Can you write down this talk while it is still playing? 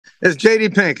It's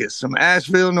JD Pinkus from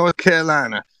Asheville, North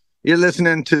Carolina. You're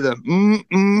listening to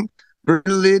the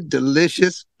Brutally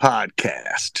Delicious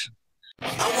podcast. 1,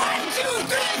 2, 3,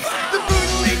 4. The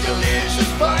Brutally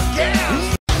Delicious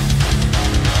podcast.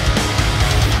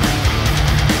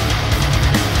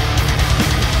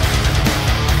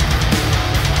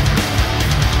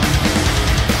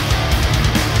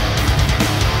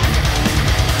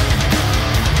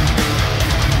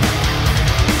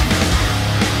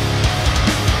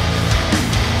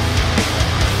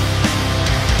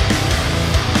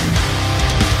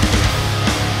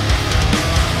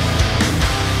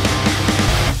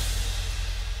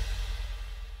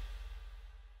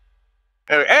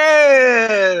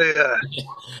 Hey!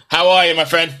 How are you, my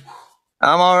friend?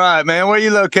 I'm all right, man. Where you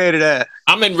located at?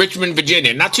 I'm in Richmond,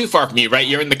 Virginia. Not too far from you, right?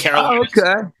 You're in the Carolinas. Oh,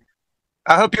 okay.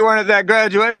 I hope you weren't at that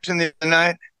graduation the other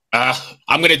night.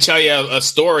 I'm going to tell you a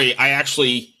story. I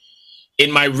actually,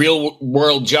 in my real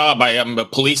world job, I am a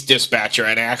police dispatcher,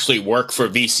 and I actually work for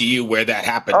VCU where that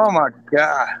happened. Oh, my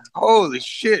God. Holy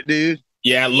shit, dude.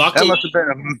 Yeah, luckily. That must have been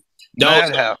a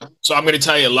madhouse. So I'm going to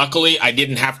tell you, luckily, I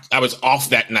was off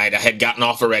that night. I had gotten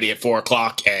off already at 4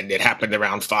 o'clock, and it happened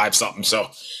around 5 something. So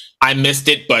I missed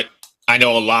it, but I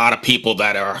know a lot of people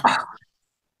that are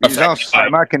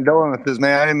my condolences,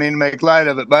 man. I didn't mean to make light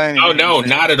of it by any means. No,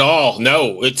 not at all.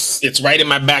 No, it's right in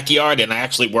my backyard, and I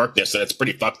actually work there, so it's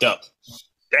pretty fucked up.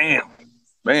 Damn,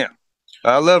 man.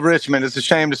 I love Richmond. It's a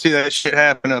shame to see that shit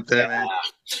happen up there, man.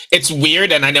 It's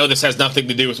weird, and I know this has nothing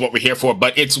to do with what we're here for,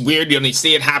 but it's weird when you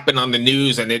see it happen on the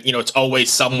news, and it's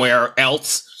always somewhere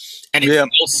else, and it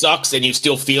still sucks, and you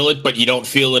still feel it, but you don't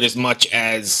feel it as much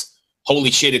as,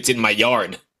 holy shit, it's in my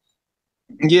yard.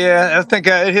 Yeah, I think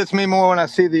it hits me more when I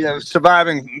see the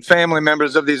surviving family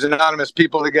members of these anonymous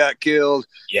people that got killed.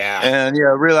 Yeah. And,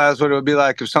 realize what it would be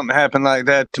like if something happened like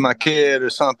that to my kid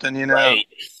or something, Right.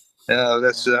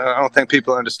 That's I don't think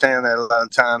people understand that a lot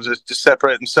of times. They just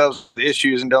separate themselves from the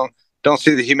issues and don't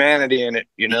see the humanity in it,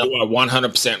 You are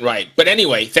 100% right. But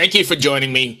anyway, thank you for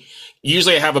joining me.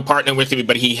 Usually I have a partner with me,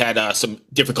 but he had some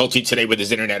difficulty today with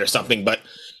his internet or something. But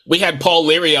we had Paul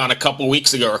Leary on a couple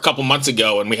months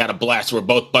ago, and we had a blast. We're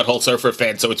both Butthole Surfer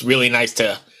fans, so it's really nice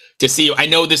to see you. I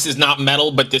know this is not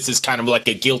metal, but this is kind of like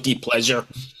a guilty pleasure.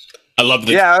 I love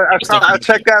this. Yeah, I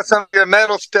checked out some of your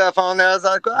metal stuff on there. I was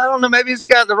like, I don't know, maybe he's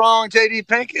got the wrong JD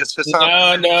Pinkus for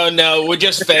something. No. We're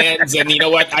just fans. And you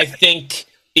know what? I think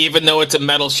even though it's a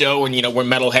metal show and, we're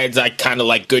metalheads, I kind of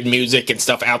like good music and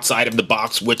stuff outside of the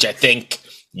box, which I think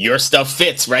your stuff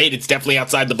fits, right? It's definitely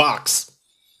outside the box.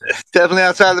 Definitely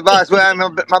outside the box. Well, I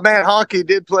know my band Honky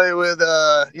did play with,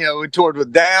 we toured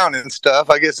with Down and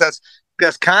stuff. I guess that's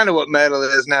kind of what metal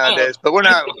is nowadays. But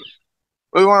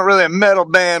we weren't really a metal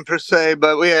band per se,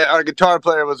 but our guitar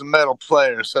player was a metal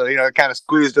player, so it kind of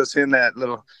squeezed us in that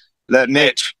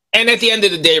niche. And at the end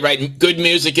of the day, right, good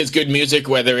music is good music,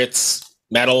 whether it's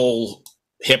metal,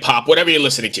 hip hop, whatever you're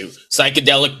listening to,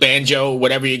 psychedelic, banjo,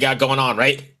 whatever you got going on,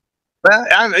 right? Well,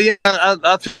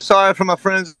 I feel sorry for my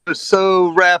friends who are so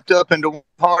wrapped up into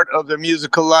part of their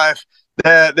musical life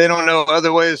that they don't know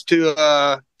other ways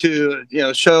to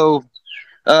show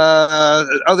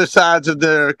other sides of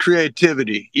their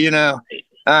creativity.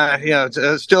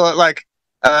 It's still like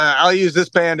I'll use this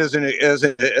band as an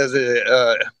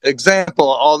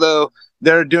example, although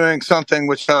they're doing something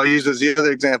which I'll use as the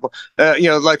other example.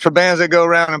 Like for bands that go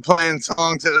around and playing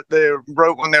songs that they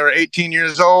wrote when they were 18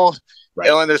 years old. Right.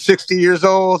 And they're 60 years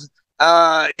old,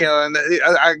 and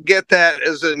I get that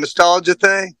as a nostalgia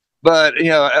thing, but,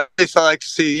 at least I like to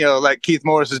see, like Keith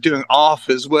Morris is doing Off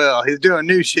as well. He's doing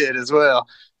new shit as well,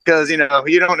 because, you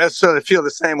don't necessarily feel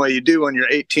the same way you do when you're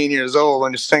 18 years old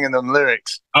when you're singing them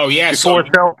lyrics. Oh, yeah. Before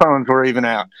cell phones were even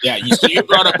out. Yeah, you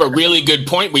brought up a really good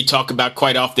point we talk about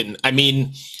quite often. I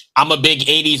mean, I'm a big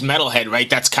 80s metalhead, right?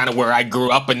 That's kind of where I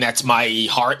grew up, and that's my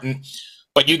heart.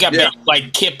 But you got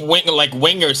like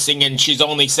Winger singing She's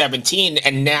Only 17,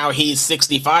 and now he's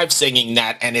 65 singing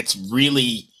that, and it's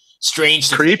really strange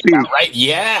to creepy, think about, right?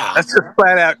 Yeah. That's just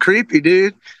flat out creepy,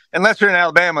 dude. Unless you're in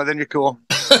Alabama, then you're cool.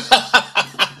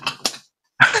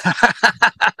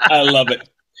 I love it.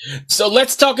 So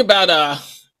let's talk about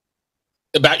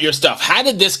your stuff. How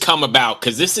did this come about?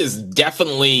 Because this is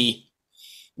definitely,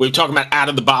 we're talking about out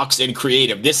of the box and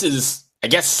creative. This is, I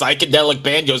guess, psychedelic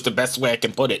banjo is the best way I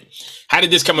can put it. How did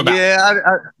this come about?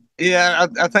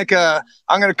 I think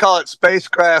I'm going to call it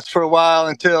spacecraft for a while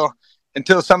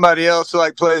until somebody else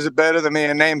plays it better than me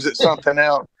and names it something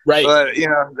else. Right. But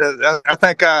I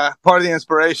think part of the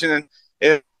inspiration, and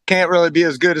it can't really be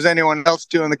as good as anyone else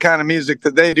doing the kind of music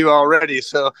that they do already.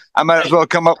 So I might as well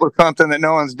come up with something that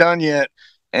no one's done yet.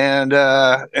 and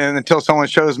until someone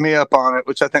shows me up on it,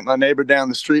 which I think my neighbor down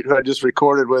the street who I just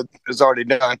recorded with has already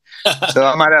done. So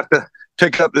I might have to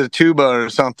pick up the tuba or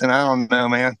something. I don't know,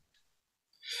 man.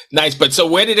 Nice. But so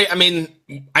where did it, I mean,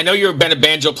 I know you've been a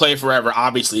banjo player forever.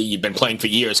 Obviously, you've been playing for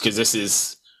years because this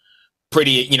is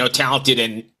pretty, you know, talented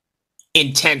and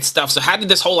intense stuff. So how did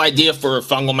this whole idea for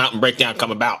Fungal Mountain Breakdown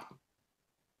come about?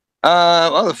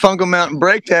 Well, the Fungal Mountain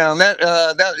Breakdown,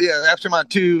 yeah, after my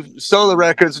 2 solo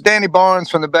records, Danny Barnes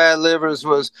from the Bad Livers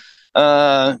was,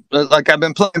 like, I've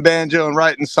been playing banjo and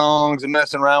writing songs and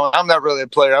messing around with. I'm not really a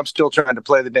player. I'm still trying to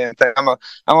play the damn thing. I'm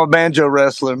a banjo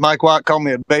wrestler. Mike Watt called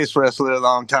me a bass wrestler a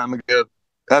long time ago.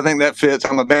 I think that fits.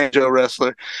 I'm a banjo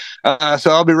wrestler. So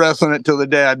I'll be wrestling it till the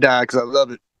day I die because I love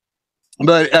it.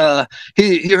 But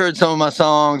he heard some of my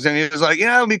songs and he was like,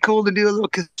 yeah, it'd be cool to do a little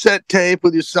cassette tape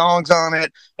with your songs on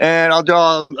it, and I'll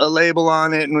draw a label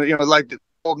on it, and you know, like the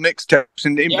old mixtapes,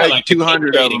 and he made like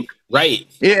 200 of them. Right.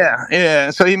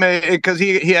 Yeah. So he made it because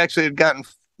he actually had gotten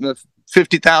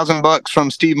 $50,000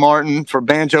 from Steve Martin for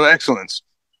Banjo Excellence.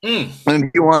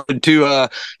 And he wanted to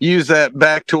use that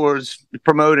back towards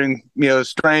promoting, you know,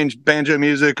 strange banjo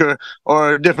music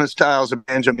or different styles of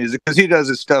banjo music, because he does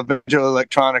his stuff banjo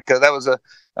electronica. That was a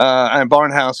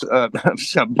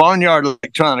barnyard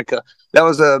electronica. That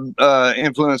was a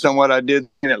influence on what I did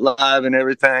in it live and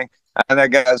everything. And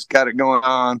that guy's got it going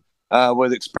on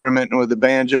with experimenting with the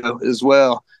banjo as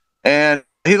well. And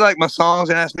he liked my songs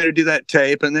and asked me to do that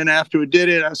tape. And then after we did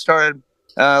it, I started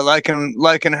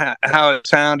liking how it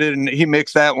sounded, and he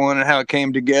mixed that one and how it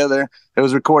came together. It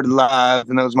was recorded live,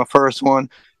 and that was my first one.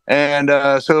 And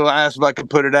so I asked if I could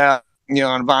put it out, you know,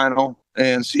 on vinyl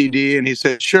and CD, and he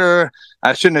said sure.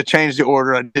 I shouldn't have changed the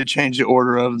order. I did change the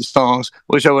order of the songs.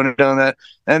 Wish I wouldn't have done that.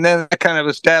 And then that kind of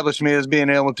established me as being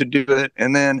able to do it.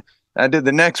 And then I did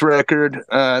the next record.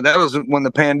 That was when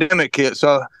the pandemic hit.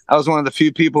 So I was one of the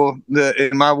few people that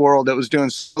in my world that was doing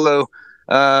solo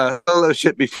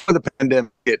shit before the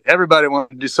pandemic hit. Everybody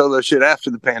wanted to do solo shit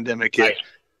after the pandemic hit. Right.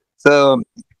 So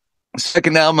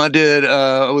second album I did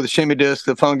with a shimmy disc,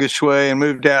 the Fungus Shui, and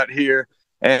moved out here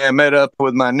and met up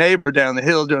with my neighbor down the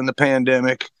hill during the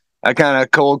pandemic. I kind of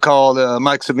cold called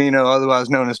Mike Savino, otherwise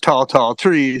known as Tall Tall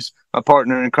Trees, my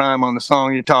partner in crime on the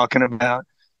song you're talking about.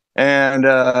 And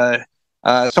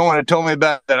someone had told me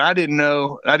about that. I didn't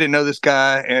know this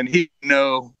guy, and he didn't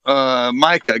know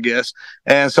Mike, I guess.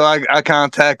 And so I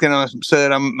contacted him and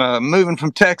said, I'm moving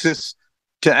from Texas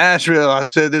to Asheville.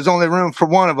 I said, there's only room for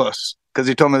one of us, because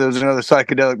he told me there was another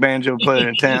psychedelic banjo player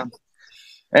in town.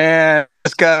 And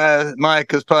this guy,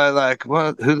 Mike, was probably like,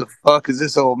 what? Who the fuck is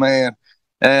this old man?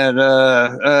 And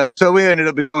so we ended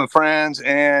up becoming friends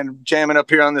and jamming up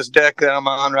here on this deck that I'm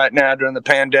on right now during the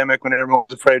pandemic, when everyone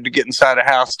was afraid to get inside a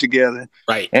house together.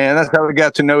 Right. And that's how we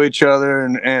got to know each other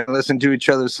and listen to each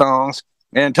other's songs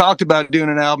and talked about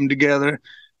doing an album together.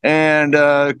 And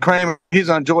Kramer, he's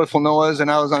on Joyful Noise,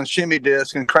 and I was on Shimmy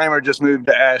Disc, and Kramer just moved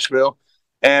to Asheville.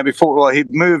 And he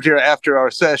moved here after our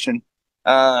session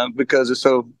because it's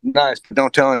so nice, but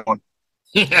don't tell anyone.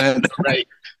 And, right.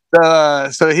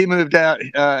 So he moved out.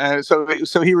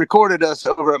 So he recorded us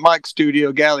over at Mike's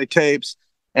studio, Galley Tapes,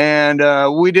 and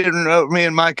we didn't know. Me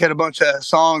and Mike had a bunch of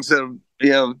songs that, you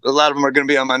know, a lot of them are going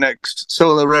to be on my next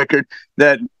solo record.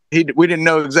 That we didn't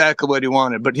know exactly what he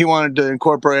wanted, but he wanted to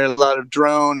incorporate a lot of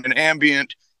drone and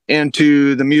ambient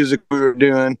into the music we were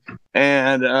doing,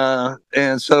 and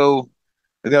so,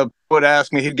 you know, people would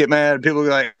ask me, he'd get mad. People would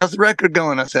be like, "How's the record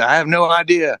going?" I said, "I have no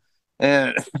idea."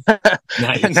 And,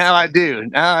 nice. And now I do.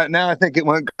 Now I think it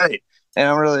went great, and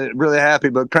I'm really, really happy.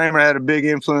 But Kramer had a big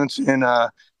influence in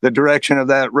the direction of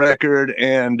that record,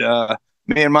 and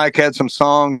me and Mike had some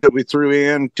songs that we threw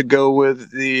in to go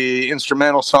with the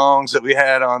instrumental songs that we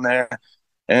had on there.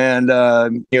 And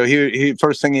you know, he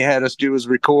first thing he had us do was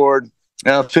record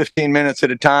 15 minutes at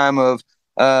a time of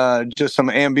just some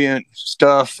ambient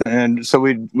stuff, and so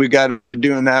we got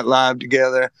doing that live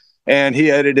together, and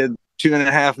he edited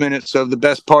 2.5 minutes of the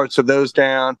best parts of those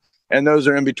down, and those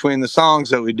are in between the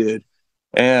songs that we did.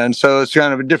 And so it's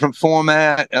kind of a different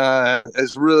format.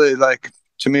 It's really, like,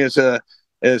 to me, it's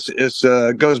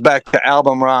goes back to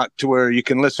album rock, to where you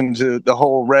can listen to the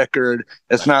whole record.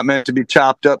 It's not meant to be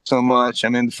chopped up so much. I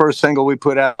mean, the first single we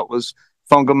put out was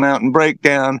Fungal Mountain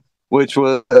Breakdown, which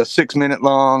was a 6-minute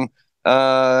long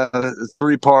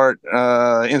 3-part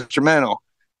instrumental.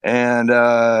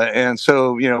 And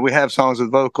so, you know, we have songs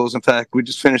with vocals. In fact, we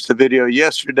just finished the video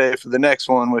yesterday for the next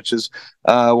one, which is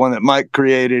one that Mike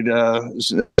created,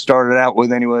 started out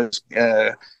with anyways,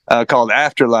 called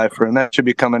Afterlifer, and that should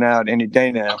be coming out any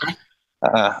day now.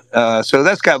 So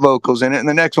that's got vocals in it, and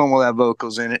the next one will have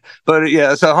vocals in it. But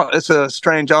yeah, it's a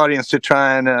strange audience to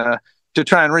try and to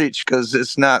try and reach, because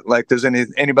it's not like there's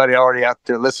anybody already out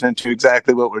there listening to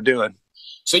exactly what we're doing.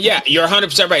 So yeah, you're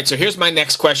 100% right. So here's my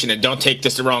next question, and don't take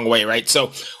this the wrong way, right?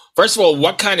 So first of all,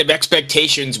 what kind of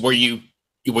expectations were you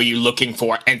looking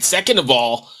for? And second of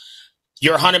all,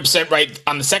 you're 100% right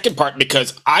on the second part,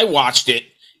 because I watched it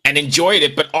and enjoyed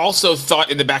it, but also thought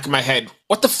in the back of my head,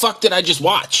 what the fuck did I just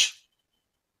watch?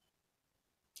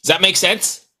 Does that make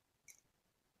sense?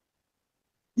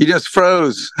 You just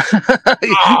froze.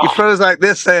 You froze like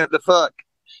this, saying the fuck.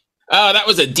 Oh, that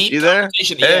was a deep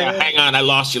conversation. Yeah, hey. Hang on. I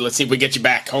lost you. Let's see if we get you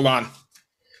back. Hold on.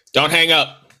 Don't hang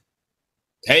up.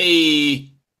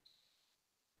 Hey.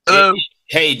 Hello.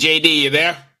 Hey, JD, you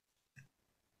there?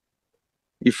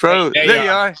 You froze. Hey, there you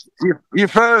are. You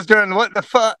froze during what the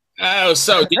fuck? Oh,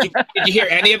 so did you hear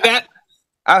any of that?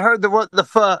 I heard the what the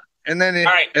fuck, and then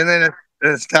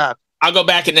it stopped. I'll go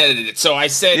back and edit it. So I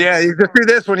said, yeah, you just do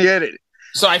this when you edit it.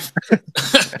 So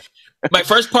my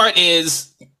first part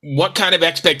is what kind of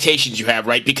expectations you have,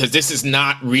 right? Because this is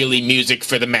not really music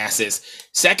for the masses.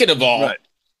 Second of all, right.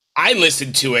 I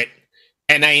listened to it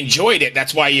and I enjoyed it.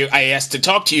 That's why I asked to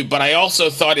talk to you. But I also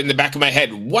thought in the back of my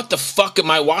head, what the fuck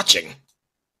am I watching?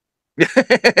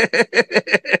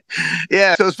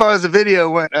 Yeah. So as far as the video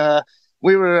went,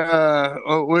 we were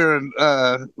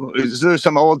there's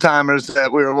some old timers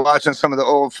that we were watching some of the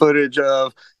old footage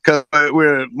of, because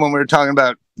when we were talking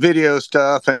about video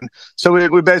stuff, and so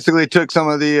we basically took some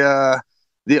of the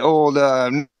old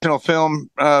National Film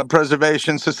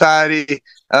Preservation Society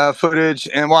footage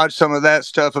and watched some of that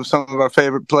stuff of some of our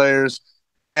favorite players,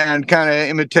 and kind of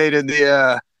imitated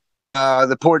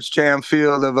the porch jam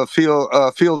field of a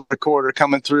field recorder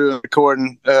coming through and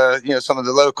recording some of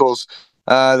the locals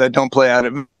that don't play out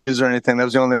at movies or anything. That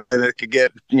was the only way that could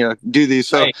get do these.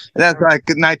 So right. That's like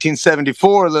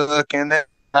 1974 look, and then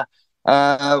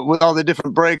with all the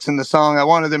different breaks in the song, I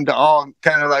wanted them to all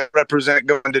kind of like represent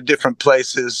going to different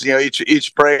places.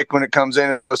 Each break when it comes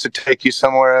in, it's supposed to take you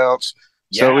somewhere else.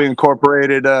 Yeah. So we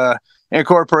incorporated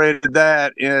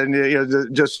that,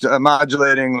 and just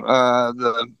modulating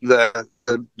the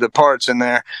parts in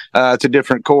there to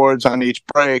different chords on each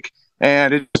break,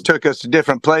 and it just took us to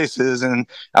different places. And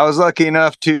I was lucky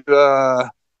enough to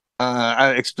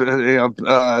I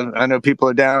know people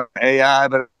are down on AI,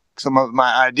 but some of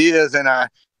my ideas, and I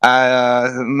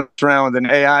messed around with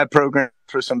an AI program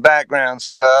for some background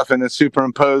stuff, and then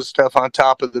superimposed stuff on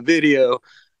top of the video.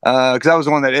 Because I was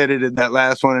the one that edited that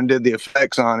last one and did the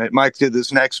effects on it. Mike did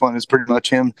this next one. It's pretty much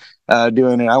him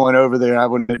doing it. I went over there. I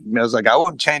was like, I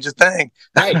wouldn't change a thing.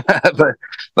 Right.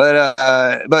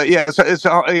 but yeah, so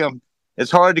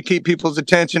it's hard to keep people's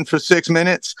attention for 6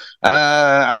 minutes.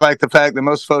 I like the fact that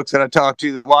most folks that I talk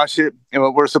to watch it,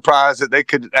 we're surprised that they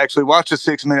could actually watch a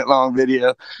 6 minute long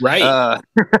video. Right.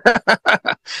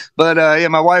 But yeah,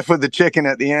 my wife with the chicken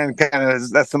at the end,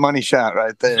 that's the money shot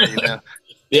right there.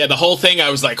 Yeah, the whole thing, I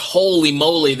was like, holy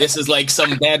moly, this is like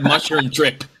some bad mushroom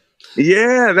trip.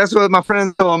 Yeah, that's what my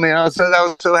friend told me. I was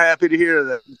so happy to hear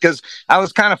that, because I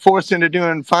was kind of forced into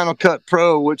doing Final Cut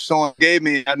Pro, which someone gave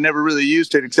me. I'd never really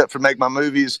used it except for make my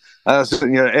movies,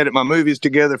 edit my movies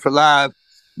together for live.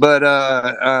 But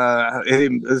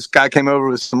this guy came over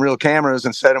with some real cameras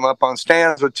and set them up on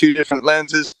stands with 2 different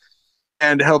lenses,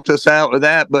 and helped us out with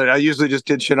that. But I usually just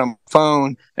did shit on my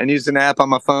phone and used an app on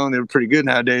my phone. They were pretty good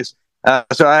nowadays.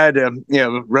 So I had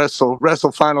to,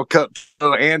 wrestle Final Cut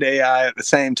Pro and AI at the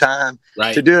same time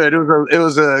to do it. It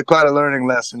was quite a learning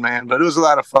lesson, man. But it was a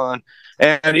lot of fun.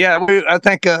 And yeah, I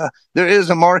think there is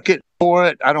a market for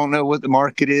it. I don't know what the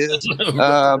market is,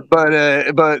 but I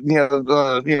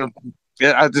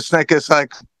just think it's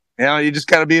like, you just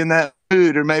got to be in that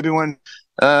mood, or maybe when,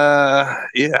 I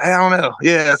don't know.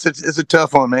 Yeah, it's a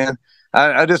tough one, man.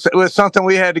 It was something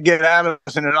we had to get out of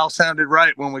us, and it all sounded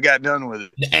right when we got done with it.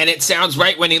 And it sounds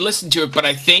right when you listen to it, but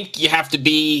I think you have to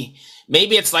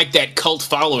maybe it's like that cult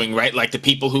following, right? Like the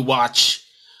people who watch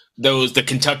the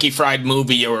Kentucky Fried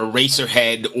Movie or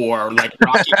Eraserhead or like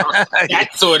Rocky,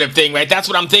 that sort of thing, right? That's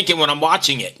what I'm thinking when I'm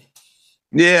watching it.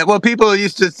 Yeah, well, people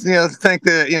used to, think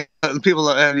that, people,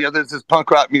 there's this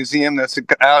punk rock museum that's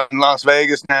out in Las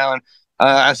Vegas now, and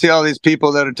I see all these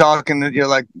people that are talking, they're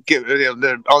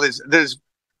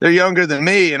younger than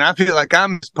me, and I feel like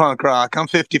I'm punk rock. I'm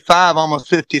 55, almost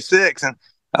 56, and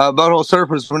Butthole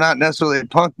Surfers were not necessarily a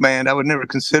punk band. I would never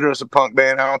consider us a punk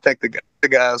band. I don't think the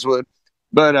guys would,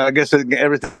 but I guess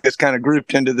everything is kind of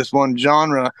grouped into this one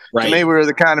genre. Right. To me, we were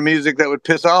the kind of music that would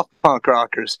piss off punk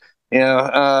rockers.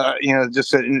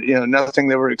 Just nothing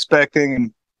they were expecting,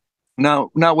 and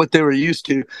not what they were used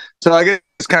to. So I guess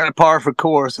it's kind of par for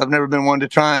course. I've never been one to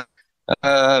try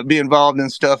and be involved in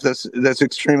stuff that's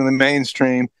extremely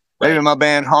mainstream. Maybe my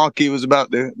band Honky was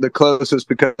about the closest,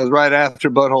 because right after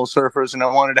Butthole Surfers, and I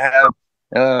wanted to have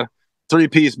a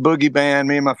 3-piece boogie band.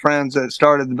 Me and my friends that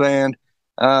started the band,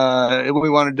 we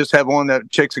wanted to just have one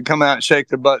that chicks would come out and shake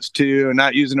their butts to, and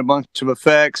not using a bunch of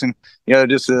effects. And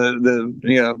just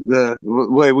the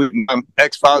way my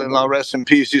ex-father-in-law, rest in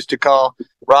peace, used to call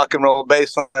rock and roll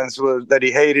bass lines that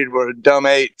he hated were dumb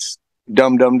eights,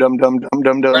 dum dum dum dum dum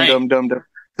dum dum dum dum dum.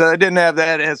 So it didn't have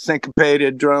that. It had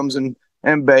syncopated drums and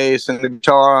bass and the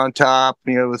guitar on top,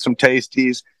 with some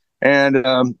tasties. And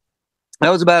that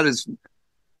was about as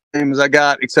as I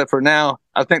got, except for now,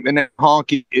 I think the name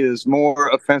Honky is more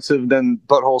offensive than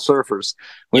Butthole Surfers.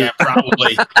 Yeah,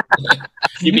 probably.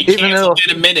 You'd be canceled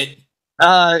in a minute.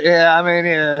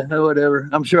 Whatever.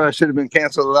 I'm sure I should have been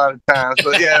canceled a lot of times,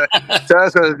 but yeah. So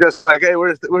that's just like, hey,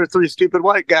 we're 3 stupid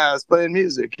white guys playing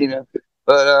music,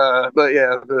 But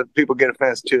yeah, the people get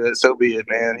offense to it. So be it,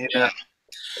 man. Yeah.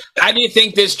 How do you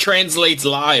think this translates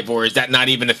live, or is that not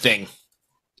even a thing?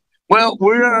 Well,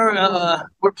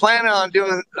 we're planning on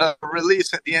doing a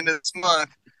release at the end of this month,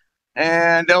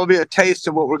 and that will be a taste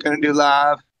of what we're going to do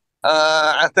live.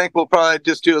 I think we'll probably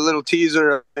just do a little teaser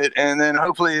of it, and then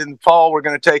hopefully in the fall we're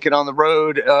going to take it on the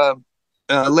road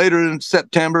later in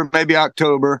September, maybe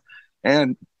October.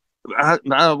 And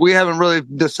we haven't really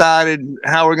decided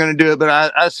how we're going to do it,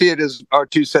 but I see it as our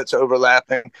 2 sets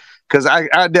overlapping, because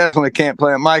I definitely can't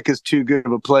play. Mike is too good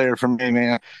of a player for me,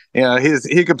 man.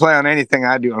 He could play on anything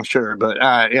I do, I'm sure, but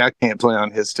I can't play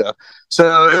on his stuff.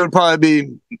 So it would probably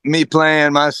be me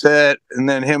playing my set, and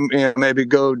then him maybe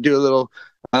go do a little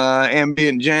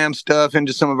ambient jam stuff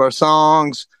into some of our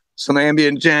songs, some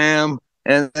ambient jam,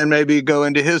 and then maybe go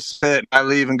into his set. I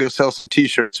leave and go sell some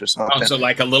T-shirts or something. Oh, so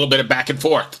like a little bit of back and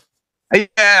forth. Yeah,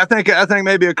 I think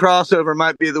maybe a crossover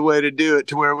might be the way to do it,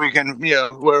 to where we can,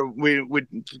 where we would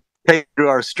take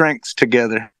our strengths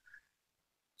together.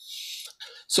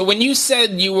 So when you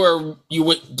said you were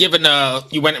given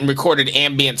you went and recorded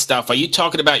ambient stuff, are you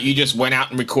talking about you just went out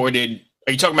and recorded?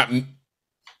 Are you talking about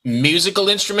musical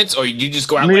instruments, or you just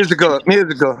go out? Musical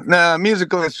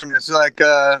instruments like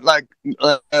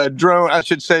drone. I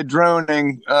should say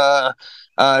droning.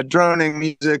 Droning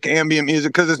music, ambient music,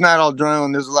 because it's not all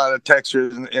drone. There's a lot of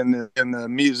textures in the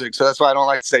music, so that's why I don't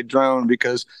like to say drone,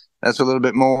 because that's a little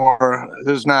bit more.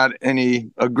 There's not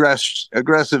any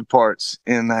aggressive parts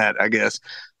in that, I guess.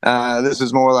 This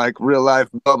is more like real life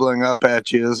bubbling up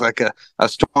at you. It's like a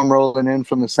storm rolling in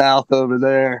from the south over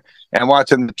there, and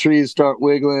watching the trees start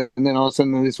wiggling, and then all of a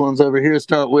sudden these ones over here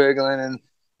start wiggling, and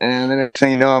then next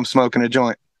thing you know, I'm smoking a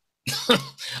joint.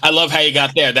 I love how you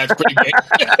got there. That's pretty good.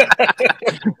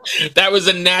 That was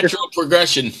a natural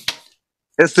progression.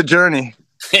 It's the journey.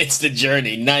 It's the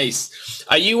journey. Nice.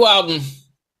 Are you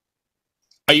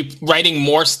writing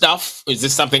more stuff? Is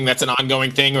this something that's an ongoing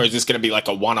thing, or is this going to be like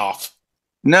a one-off?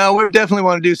 No, we definitely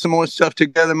want to do some more stuff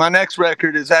together. My next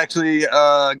record is actually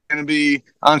going to be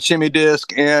on Shimmy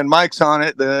Disc, and Mike's on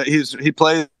it. He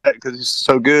plays that because he's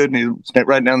so good, and he's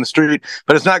right down the street.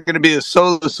 But it's not going to be a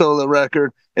solo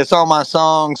record. It's all my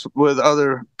songs with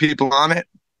other people on it.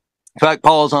 In fact,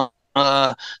 Paul's on.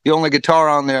 The only guitar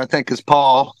on there, I think, is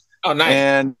Paul. Oh, nice.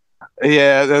 And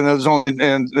yeah, and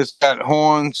it's got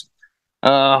horns,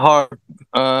 harp.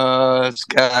 It's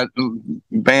got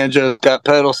banjo. It's got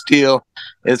pedal steel.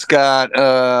 It's got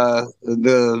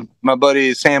my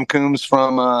buddy Sam Coombs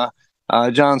from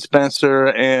John Spencer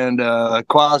and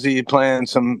Quasi playing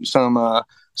some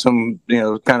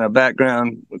kind of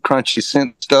background crunchy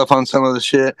synth stuff on some of the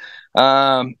shit.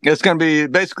 It's gonna be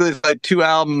basically like 2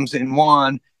 albums in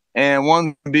one, and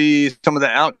one would be some of the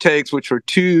outtakes, which were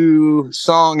too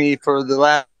songy for the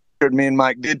last record me and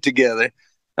Mike did together,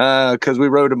 because we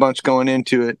wrote a bunch going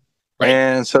into it. Right.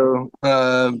 And so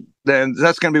then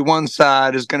that's gonna be one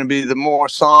side, is gonna be the more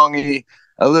songy,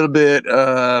 a little bit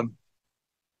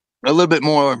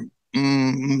more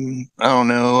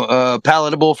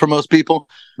palatable for most people.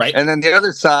 Right. And then the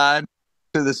other side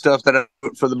to the stuff that I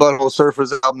wrote for the Butthole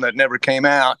Surfers album that never came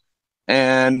out.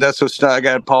 And that's what I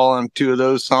got Paul on 2 of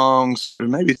those songs, or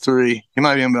maybe 3. He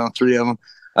might be on 3 of them,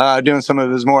 doing some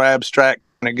of his more abstract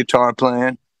kind of guitar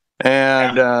playing.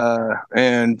 And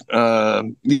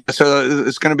so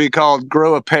it's going to be called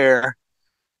Grow a Pair.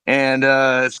 And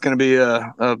it's going to be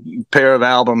a pair of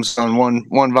albums on one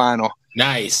vinyl.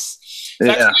 Nice.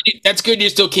 Yeah. That's good. You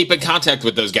still keep in contact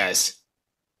with those guys.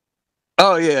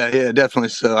 Oh yeah, definitely.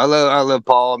 So I love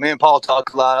Paul. Me and Paul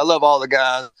talk a lot. I love all the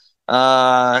guys.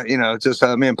 Just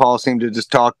me and Paul seem to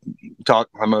just talk the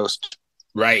most.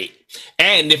 Right.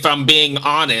 And if I'm being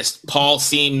honest, Paul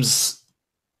seems,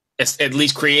 at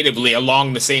least creatively,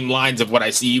 along the same lines of what I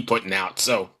see you putting out.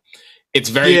 So it's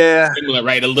very similar,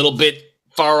 right? A little bit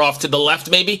far off to the left,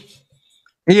 maybe?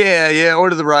 Yeah, or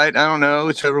to the right. I don't know,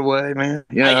 whichever way, man.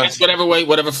 You know, I guess whatever way,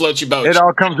 whatever floats your boat. it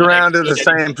all comes around to the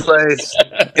same place.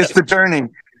 It's the journey.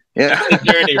 Yeah, the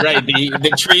journey, right?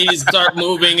 The trees start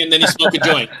moving, and then you smoke a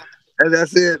joint. And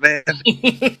that's it, man.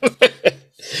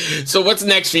 So what's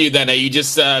next for you then? Are you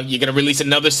just you're gonna release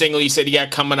another single you said you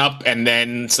got coming up, and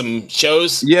then some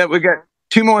shows? Yeah, we got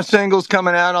 2 more singles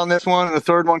coming out on this one, and the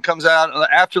third one comes out.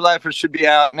 Afterlife should be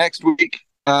out next week.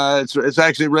 It's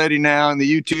actually ready now, and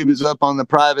the YouTube is up on the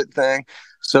private thing,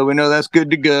 so we know that's good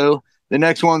to go. The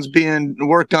next one's being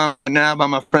worked on now by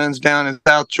my friends down in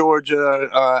South Georgia.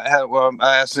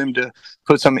 I asked them to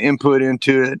put some input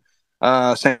into it.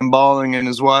 Sam Balling and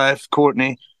his wife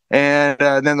Courtney, and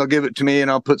then they'll give it to me, and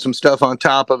I'll put some stuff on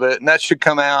top of it, and that should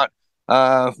come out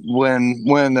when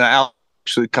the album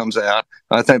actually comes out.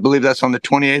 I believe that's on the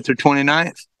 28th or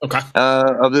 29th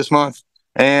of this month.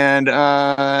 And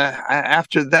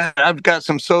after that, I've got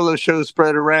some solo shows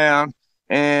spread around.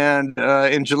 And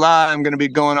in July, I'm going to be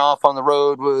going off on the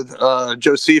road with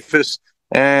Josephus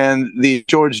and the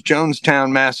George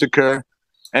Jonestown Massacre,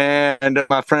 and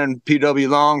my friend P.W.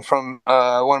 Long from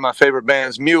one of my favorite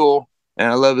bands, Mule. And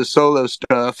I love his solo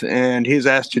stuff. And he's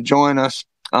asked to join us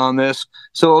on this.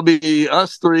 So it'll be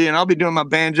us three, and I'll be doing my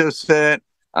banjo set.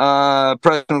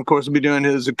 Preston, of course, will be doing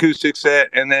his acoustic set.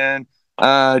 And then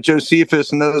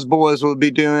Josephus and those boys will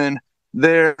be doing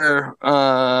their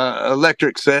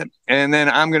electric set, and then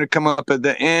I'm going to come up at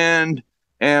the end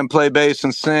and play bass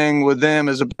and sing with them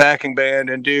as a backing band,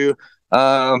 and do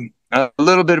a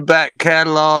little bit of back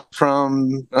catalog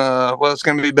from it's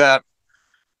going to be about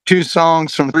 2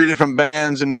 songs from 3 different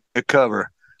bands and a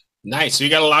cover. Nice. So you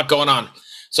got a lot going on.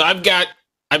 So I've got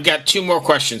 2 more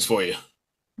questions for you.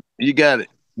 You got it.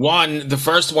 One, the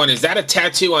first one, is that a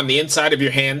tattoo on the inside of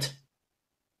your hand?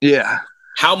 Yeah.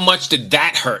 How much did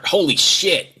that hurt? Holy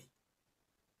shit.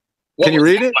 Can you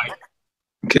read it?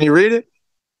 Like? Can you read it?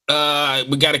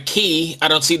 We got a key. I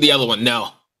don't see the other one.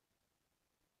 No.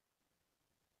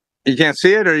 You can't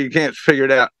see it, or you can't figure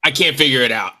it out? I can't figure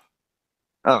it out.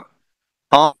 Oh.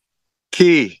 Honk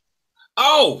key.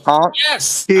 Oh, honk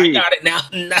yes. Key. I got it now.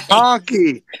 Nice.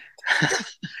 Honky.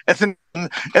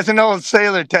 It's an old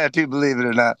sailor tattoo, believe it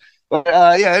or not. But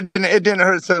yeah, it didn't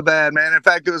hurt so bad, man. In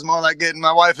fact, it was more like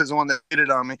my wife is the one that did it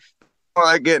on me. More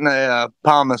like getting a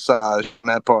palm massage on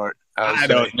that part. I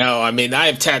don't know. I mean, I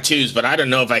have tattoos, but I don't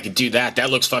know if I could do that. That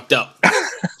looks fucked up.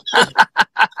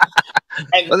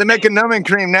 Well, they make a numbing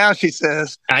cream now, she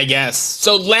says. I guess.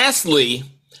 So lastly,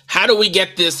 how do we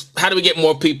get this? How do we get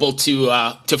more people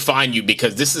to find you?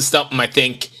 Because this is something I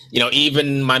think,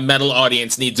 even my metal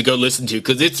audience needs to go listen to,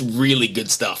 because it's really good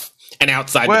stuff. And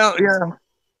outside. Well, yeah.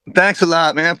 Thanks a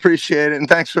lot, man. I appreciate it, and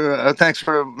thanks for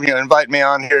inviting me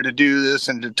on here to do this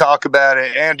and to talk about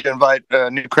it, and to invite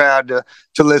a new crowd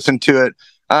to listen to it.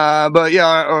 But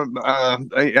yeah, I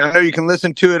know you can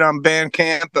listen to it on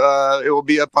Bandcamp. It will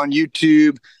be up on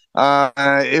YouTube.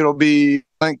 It'll be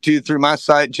linked to through my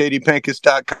site,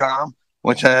 jdpinkus.com,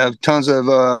 which I have tons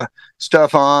of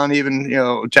stuff on, even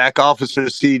Jack Officer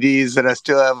CDs that I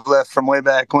still have left from way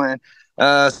back when.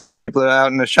 People are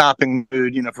out in the shopping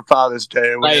mood, for Father's Day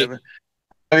or whatever. Right.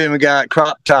 I even got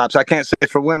crop tops. I can't say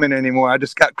for women anymore. I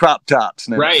just got crop tops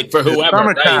now. Right, for whoever.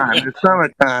 It's summertime. Right. It's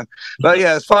summertime. But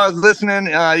yeah, as far as listening,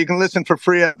 you can listen for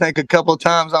free, I think, a couple of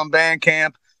times on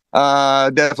Bandcamp.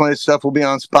 Definitely stuff will be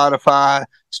on Spotify.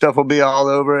 Stuff will be all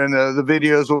over, and the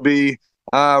videos will be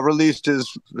released as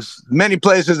many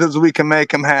places as we can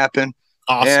make them happen.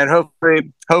 Awesome. And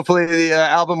hopefully the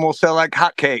album will sell like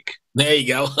hotcake. There you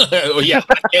go. Yeah,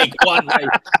 hotcake.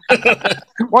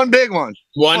 One big one.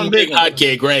 One big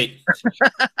hotcake, great.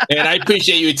 And I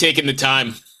appreciate you taking the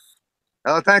time.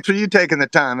 Oh, thanks for you taking the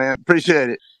time, man.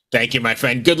 Appreciate it. Thank you, my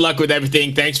friend. Good luck with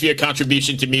everything. Thanks for your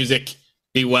contribution to music.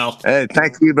 Be well. Hey,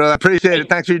 thank you, brother. I appreciate it.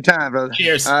 Thanks for your time, brother.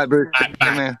 Cheers. All right, Bruce.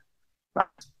 Bye. Man. Bye.